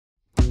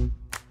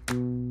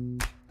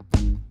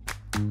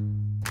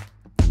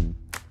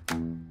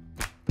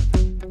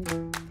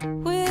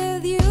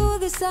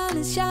sun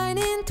is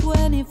shining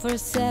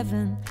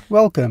 24/7.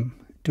 Welcome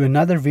to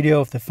another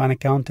video of The Fun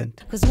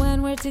Accountant. Cause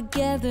when we're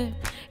together,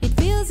 it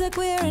feels like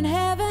we're in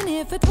heaven.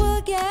 If it will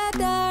get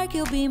dark,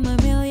 you'll be my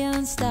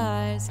million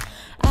stars.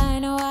 I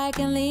know I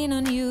can lean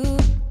on you.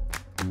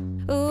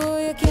 Ooh,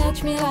 you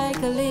catch me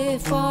like a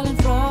leaf falling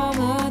from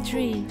a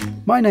tree.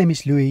 My name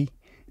is Louis,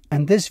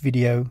 and this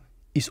video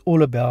is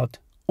all about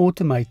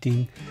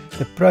automating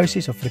the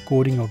process of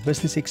recording of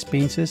business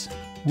expenses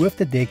with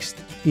the Dext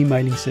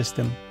emailing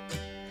system,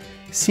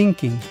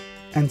 syncing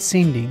and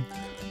sending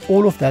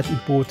all of that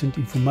important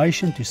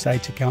information to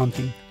Sage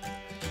Accounting,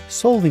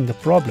 solving the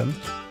problem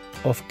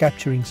of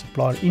capturing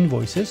supplier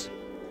invoices,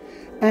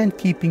 and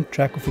keeping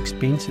track of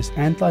expenses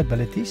and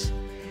liabilities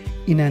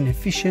in an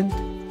efficient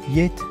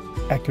yet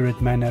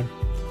accurate manner.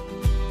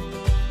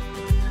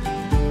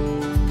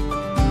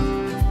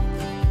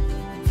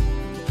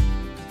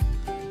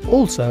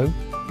 Also,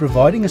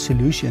 providing a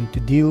solution to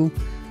deal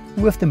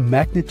with the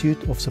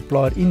magnitude of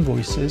supplier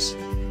invoices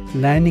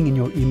landing in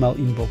your email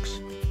inbox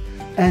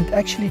and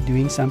actually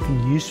doing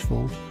something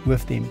useful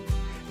with them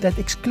that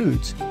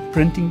excludes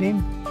printing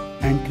them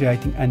and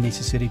creating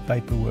unnecessary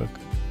paperwork.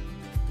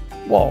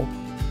 Wow,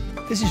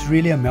 this is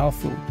really a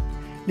mouthful.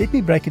 Let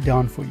me break it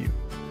down for you.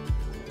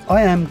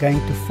 I am going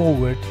to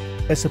forward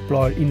a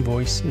supplier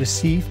invoice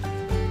received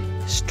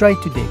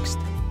straight to Dext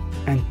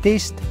and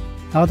test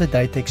how the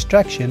data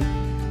extraction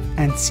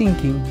and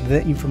syncing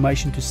the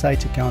information to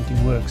Sage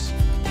Accounting works.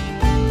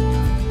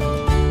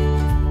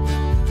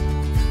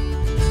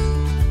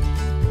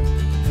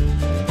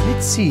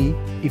 Let's see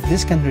if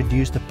this can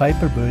reduce the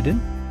paper burden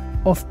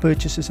of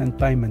purchases and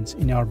payments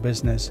in our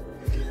business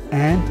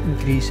and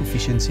increase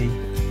efficiency.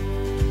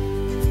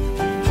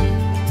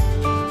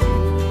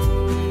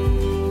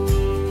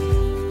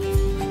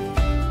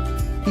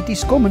 It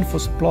is common for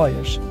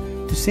suppliers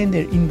to send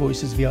their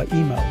invoices via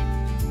email.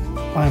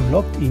 I am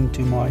logged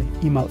into my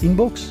email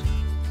inbox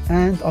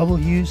and I will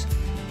use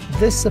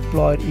this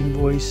supplier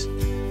invoice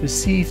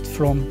received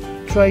from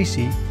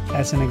Tracy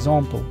as an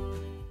example.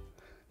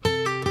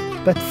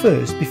 But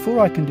first, before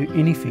I can do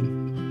anything,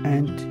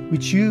 and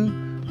which you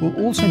will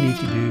also need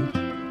to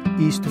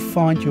do, is to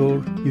find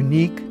your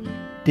unique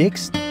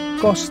Dext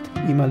cost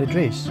email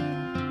address.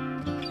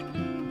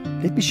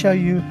 Let me show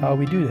you how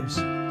we do this.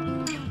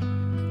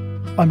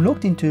 I'm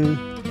logged into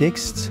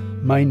Dext's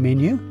main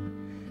menu,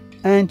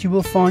 and you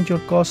will find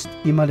your cost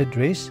email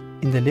address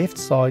in the left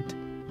side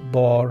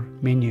bar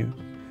menu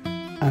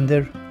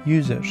under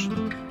Users.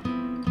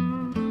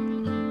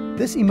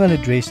 This email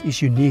address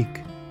is unique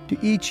to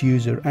each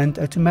user and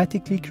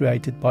automatically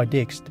created by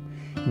Dext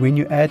when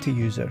you add a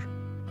user.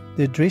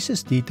 The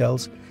address's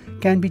details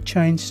can be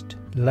changed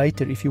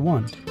later if you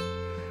want,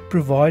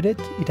 provided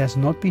it has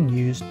not been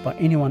used by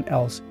anyone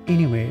else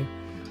anywhere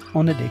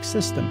on the Dext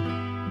system.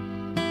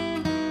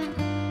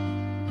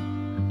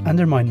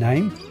 Under my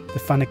name, The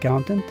Fun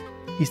Accountant,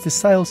 is the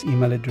sales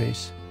email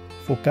address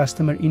for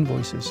customer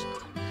invoices,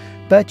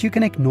 but you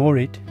can ignore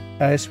it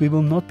as we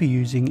will not be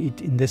using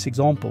it in this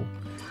example,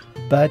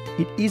 but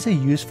it is a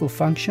useful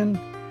function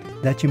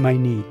that you may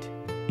need.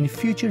 In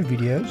future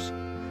videos,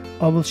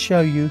 I will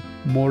show you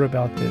more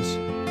about this.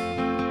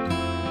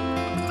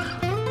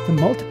 The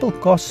multiple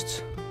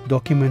costs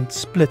document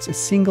splits a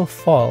single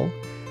file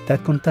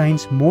that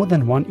contains more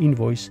than one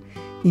invoice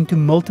into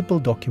multiple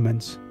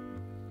documents.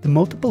 The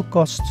multiple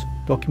costs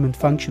document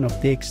function of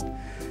Dext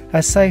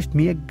has saved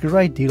me a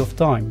great deal of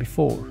time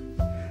before,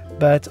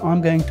 but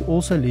I'm going to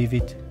also leave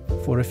it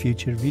for a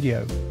future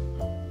video.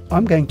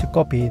 I'm going to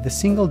copy the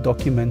single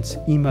document's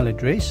email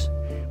address,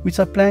 which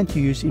I plan to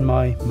use in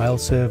my mail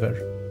server.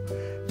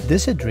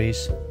 This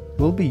address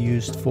will be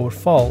used for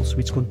files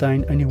which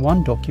contain only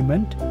one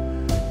document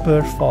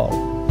per file.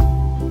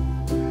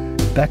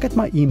 Back at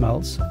my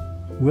emails,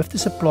 with the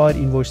supplier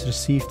invoice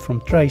received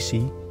from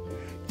Tracy,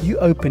 you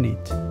open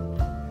it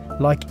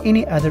like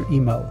any other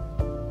email,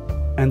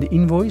 and the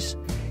invoice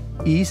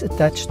is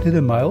attached to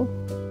the mail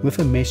with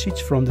a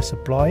message from the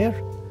supplier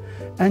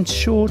and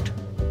short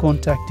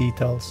contact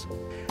details.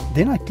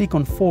 Then I click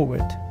on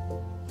forward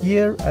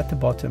here at the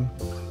bottom.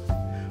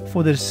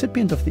 For the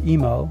recipient of the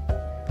email,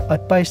 I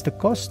paste the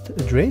cost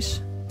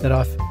address that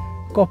I've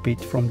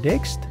copied from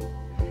Dext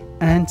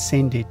and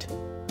send it.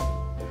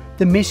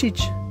 The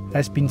message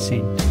has been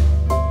sent.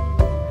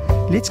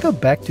 Let's go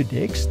back to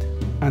Dext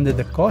under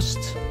the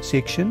costs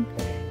section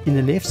in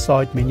the left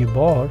side menu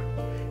bar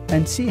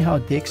and see how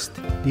Dext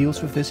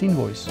deals with this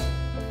invoice.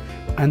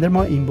 Under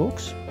my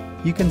inbox,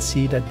 you can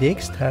see that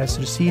Dext has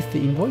received the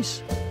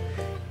invoice,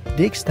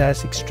 Dext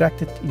has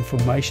extracted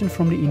information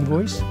from the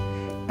invoice,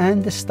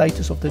 and the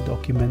status of the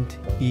document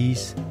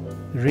is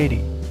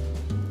ready.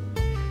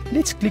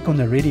 Let's click on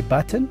the Ready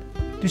button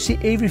to see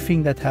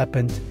everything that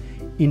happened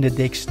in the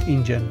Dext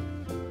engine.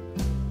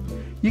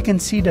 You can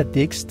see that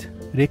Dext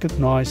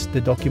recognized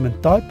the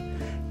document type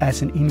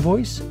as an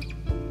invoice.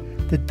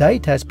 The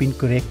date has been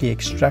correctly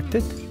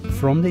extracted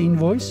from the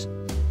invoice.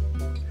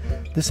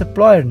 The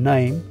supplier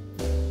name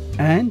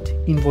and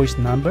invoice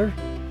number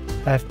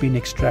have been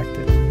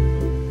extracted.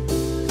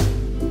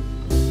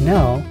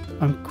 Now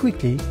I'm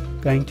quickly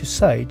going to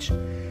Sage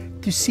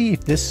to see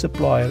if this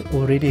supplier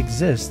already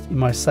exists in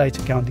my Sage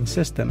accounting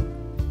system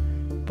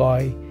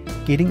by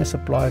getting a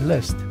supplier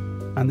list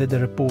under the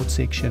report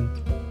section.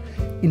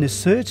 In the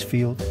search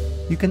field,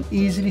 you can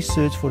easily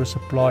search for a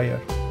supplier,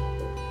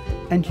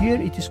 and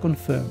here it is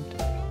confirmed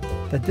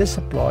that this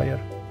supplier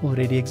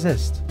already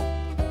exists.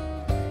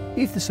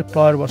 If the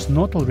supplier was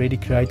not already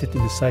created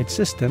in the Sage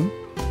system,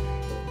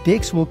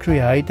 Dext will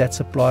create that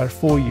supplier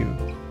for you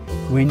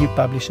when you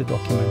publish a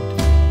document.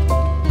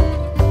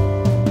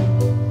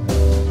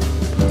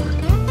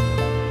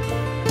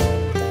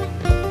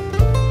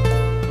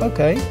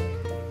 Okay,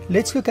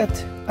 let's look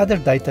at other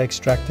data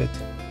extracted.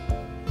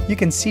 You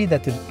can see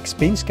that the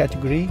expense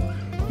category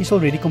is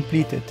already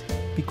completed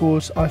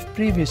because I've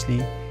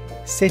previously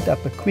set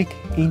up a quick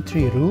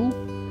entry rule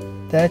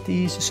that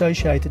is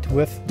associated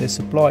with the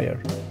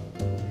supplier.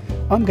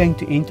 I'm going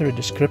to enter a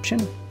description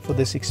for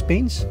this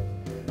expense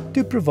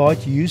to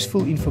provide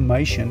useful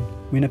information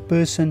when a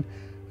person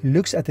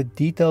looks at the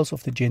details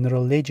of the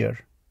general ledger.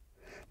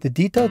 The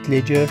detailed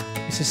ledger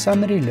is a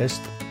summary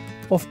list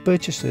of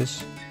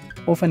purchases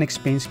of an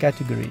expense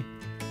category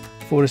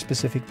for a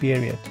specific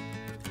period.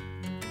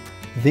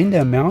 Then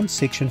the amount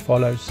section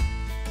follows.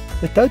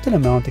 The total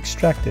amount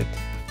extracted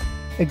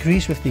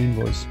agrees with the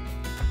invoice.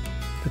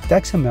 The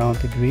tax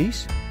amount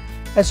agrees,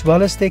 as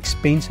well as the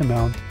expense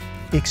amount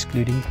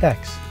excluding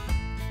tax.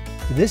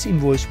 This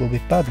invoice will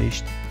be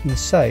published in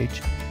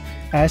Sage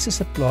as a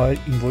supplier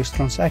invoice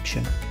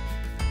transaction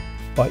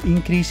by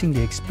increasing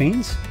the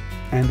expense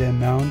and the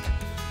amount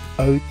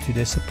owed to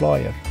the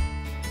supplier,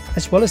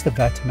 as well as the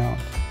VAT amount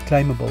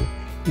claimable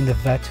in the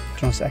VAT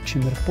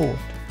transaction report.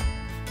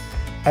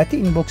 At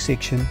the inbox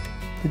section,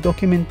 the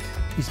document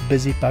is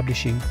busy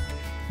publishing,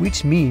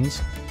 which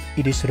means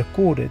it is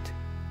recorded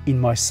in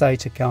my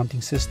Sage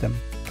accounting system.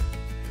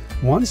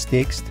 Once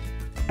Dext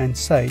and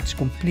Sage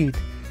complete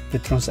the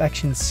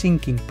transaction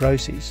syncing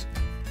process,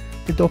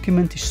 the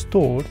document is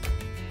stored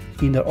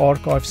in the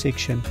archive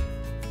section,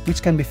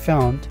 which can be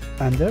found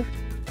under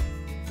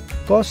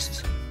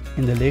Costs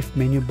in the left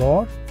menu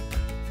bar.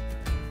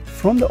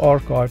 From the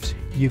archives,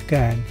 you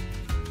can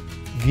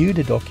view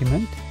the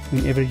document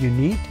whenever you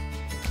need,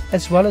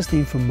 as well as the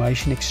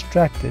information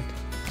extracted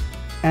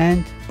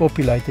and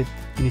populated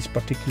in its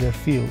particular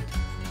field,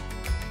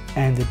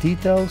 and the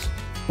details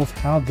of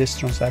how this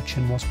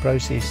transaction was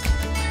processed.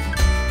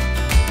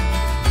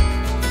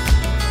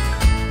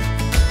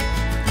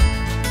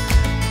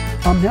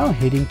 I'm now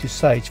heading to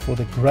Sage for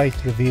the great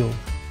reveal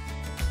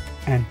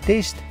and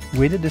test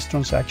whether this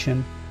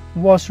transaction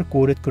was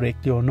recorded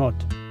correctly or not.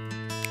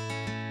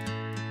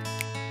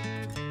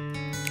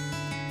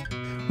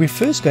 We're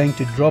first going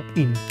to drop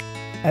in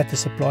at the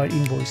supplier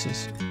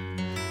invoices.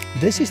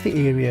 This is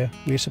the area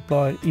where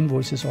supplier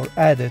invoices are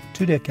added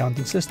to the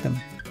accounting system.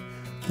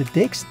 The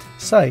Dext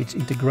Sage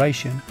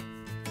integration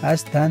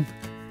has done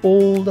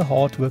all the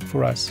hard work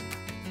for us.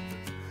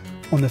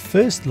 On the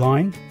first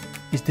line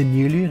is the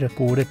newly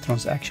recorded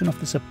transaction of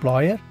the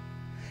supplier,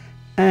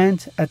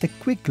 and at a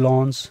quick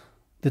glance,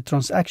 the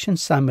transaction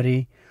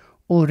summary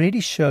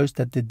already shows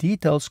that the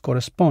details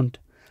correspond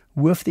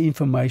with the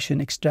information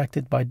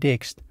extracted by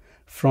Dext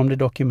from the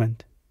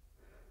document.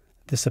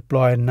 The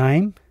supplier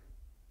name,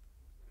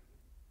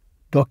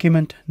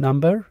 document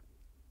number,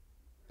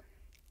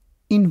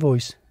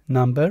 invoice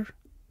number,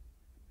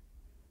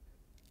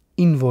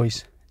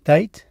 invoice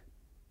date,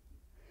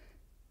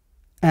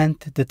 and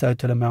the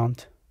total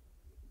amount.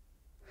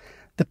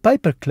 The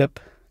paper clip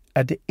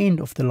at the end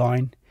of the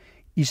line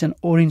is an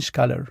orange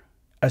color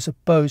as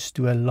opposed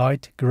to a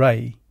light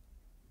grey,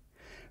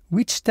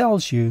 which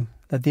tells you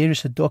that there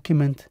is a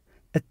document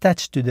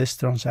attached to this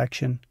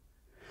transaction.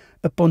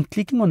 Upon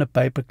clicking on a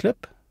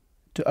paperclip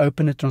to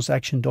open a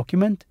transaction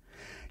document,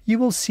 you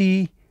will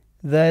see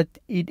that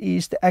it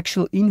is the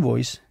actual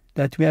invoice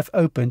that we have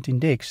opened in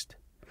Dext,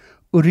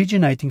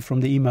 originating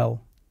from the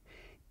email,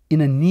 in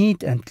a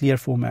neat and clear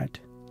format.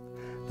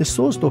 The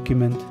source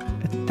document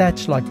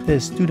attached like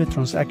this to the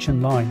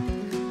transaction line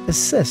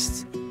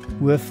assists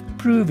with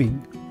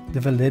proving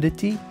the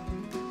validity,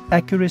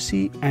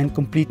 accuracy, and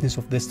completeness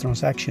of this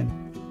transaction.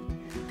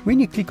 When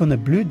you click on the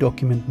blue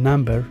document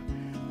number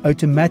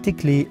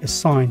automatically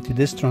assigned to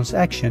this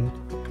transaction,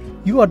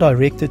 you are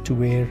directed to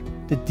where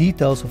the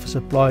details of a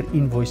supplier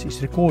invoice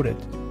is recorded.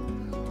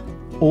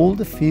 All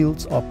the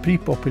fields are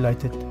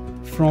pre-populated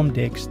from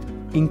Dext,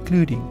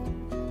 including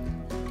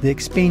the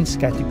expense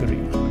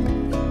category,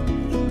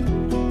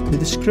 the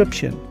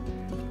description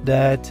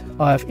that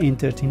I have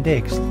entered in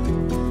Dext,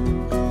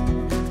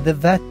 the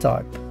VAT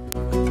type,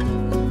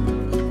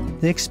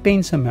 the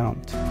expense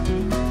amount,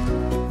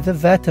 the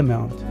VAT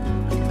amount,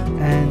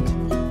 and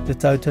the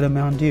total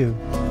amount due.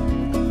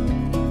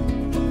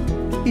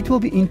 It will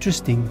be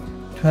interesting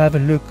to have a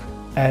look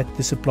at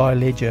the supplier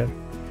ledger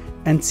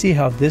and see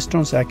how this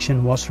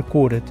transaction was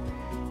recorded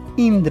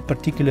in the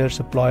particular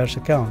supplier's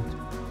account.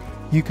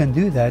 You can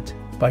do that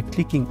by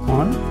clicking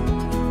on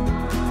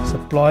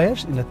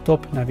Suppliers in the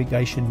top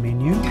navigation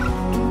menu,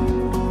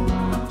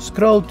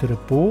 scroll to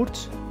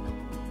Reports,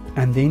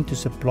 and then to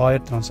Supplier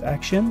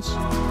Transactions,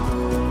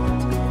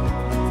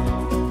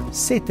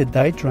 Set the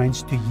date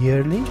range to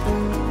yearly,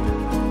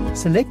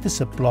 select the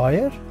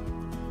supplier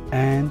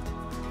and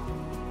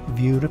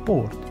view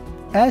report.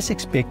 As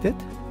expected,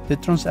 the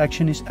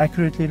transaction is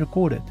accurately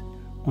recorded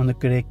on the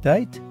correct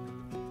date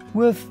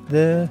with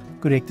the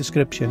correct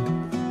description.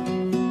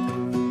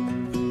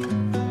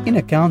 In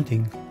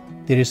accounting,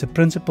 there is a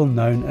principle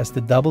known as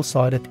the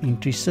double-sided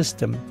entry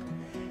system,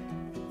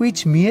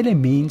 which merely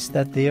means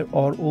that there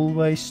are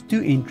always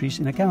two entries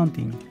in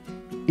accounting.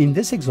 In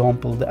this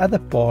example, the other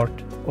part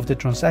of the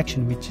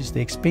transaction, which is the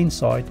expense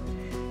side,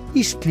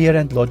 is clear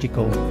and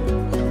logical.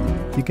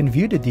 You can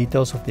view the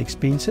details of the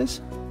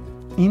expenses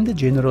in the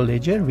general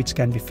ledger, which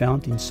can be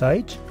found in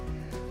Sage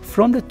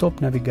from the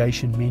top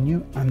navigation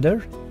menu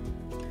under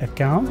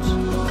Accounts,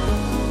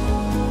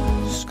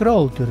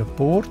 scroll to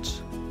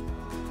Reports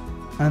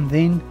and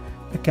then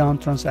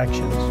Account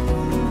Transactions.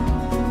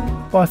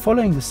 By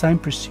following the same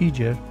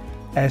procedure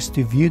as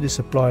to view the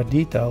supplier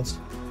details,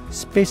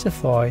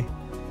 specify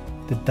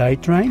the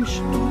date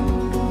range,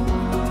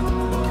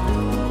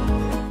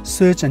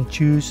 search and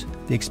choose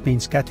the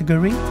expense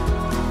category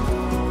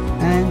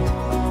and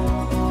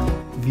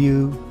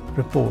view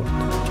report.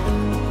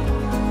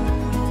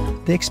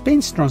 The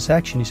expense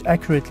transaction is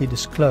accurately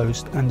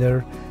disclosed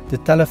under the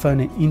telephone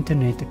and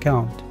internet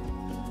account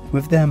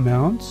with the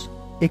amounts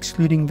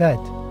excluding VAT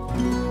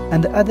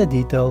and the other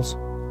details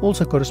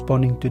also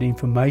corresponding to the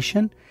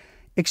information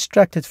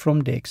extracted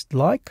from Dext,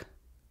 like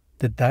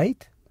the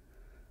date,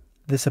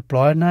 the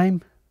supplier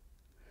name,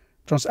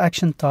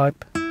 transaction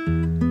type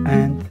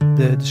and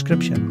the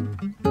description.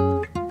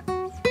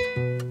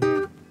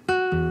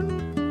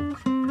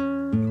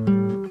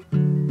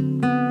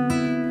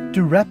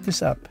 To wrap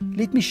this up,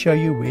 let me show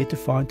you where to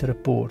find a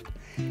report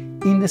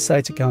in the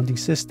Sage accounting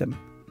system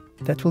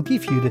that will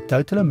give you the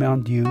total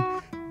amount due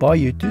by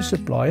you to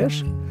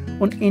suppliers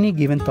on any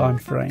given time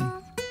frame.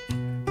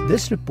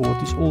 This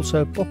report is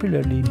also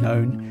popularly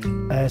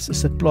known as a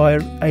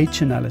supplier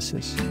age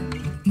analysis.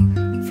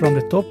 From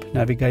the top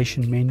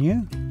navigation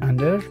menu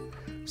under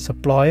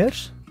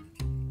Suppliers,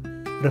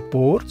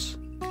 Reports,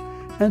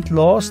 and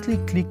lastly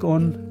click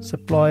on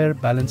Supplier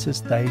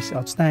Balances Days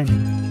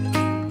Outstanding.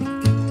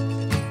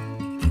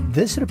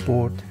 This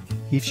report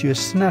gives you a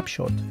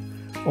snapshot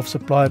of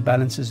supplier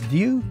balances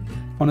due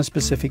on a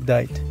specific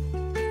date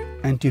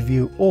and to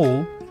view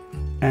all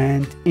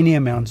and any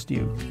amounts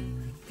due.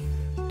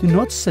 Do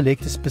not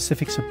select a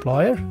specific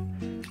supplier.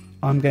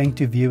 I'm going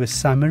to view a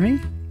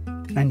summary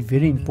and,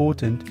 very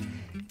important,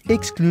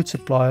 exclude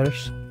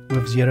suppliers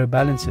with zero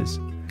balances,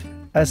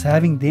 as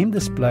having them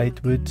displayed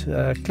would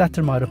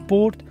clutter my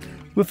report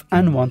with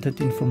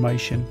unwanted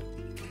information.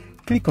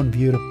 Click on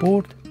View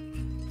Report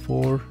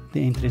for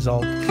the end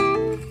result.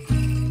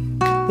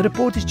 The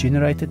report is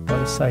generated by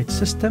the Sage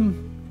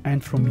system,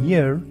 and from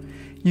here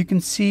you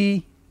can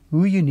see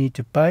who you need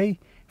to pay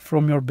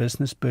from your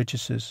business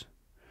purchases,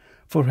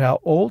 for how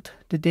old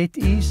the debt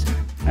is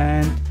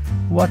and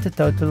what the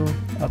total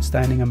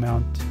outstanding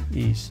amount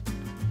is.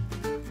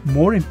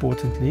 More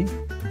importantly,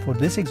 for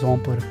this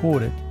example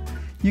recorded,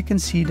 you can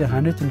see the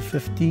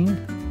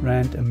 115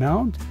 Rand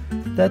amount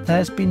that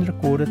has been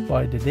recorded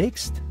by the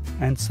Dext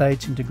and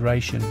Sage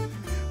integration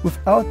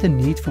without the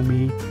need for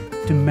me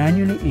to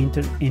manually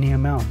enter any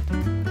amount.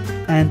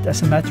 And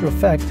as a matter of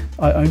fact,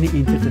 I only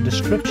entered the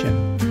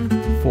description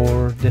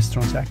for this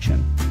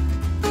transaction.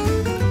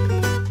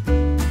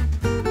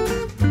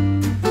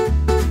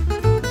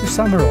 To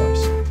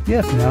summarize, you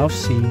have now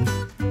seen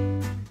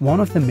one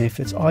of the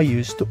methods I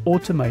use to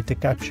automate the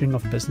capturing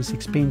of business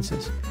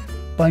expenses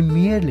by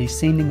merely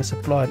sending a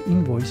supplier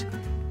invoice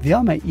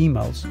via my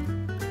emails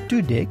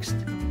to Dext,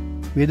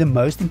 where the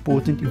most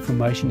important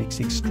information is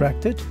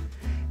extracted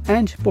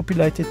and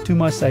populated to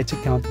my Sage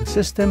accounting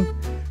system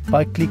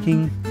by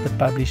clicking the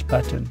Publish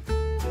button.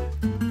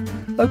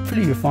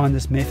 Hopefully you find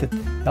this method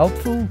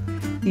helpful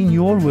in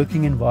your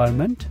working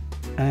environment,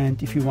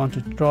 and if you want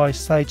to try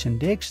Sage and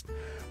Dext,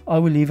 I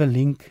will leave a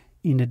link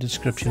in the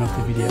description of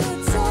the video.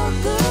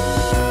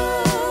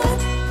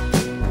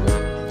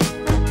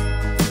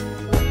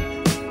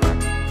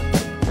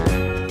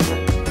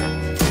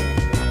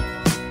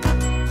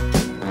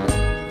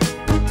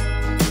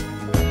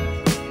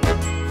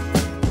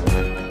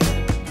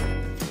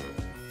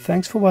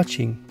 Thanks for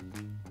watching.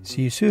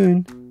 See you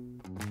soon.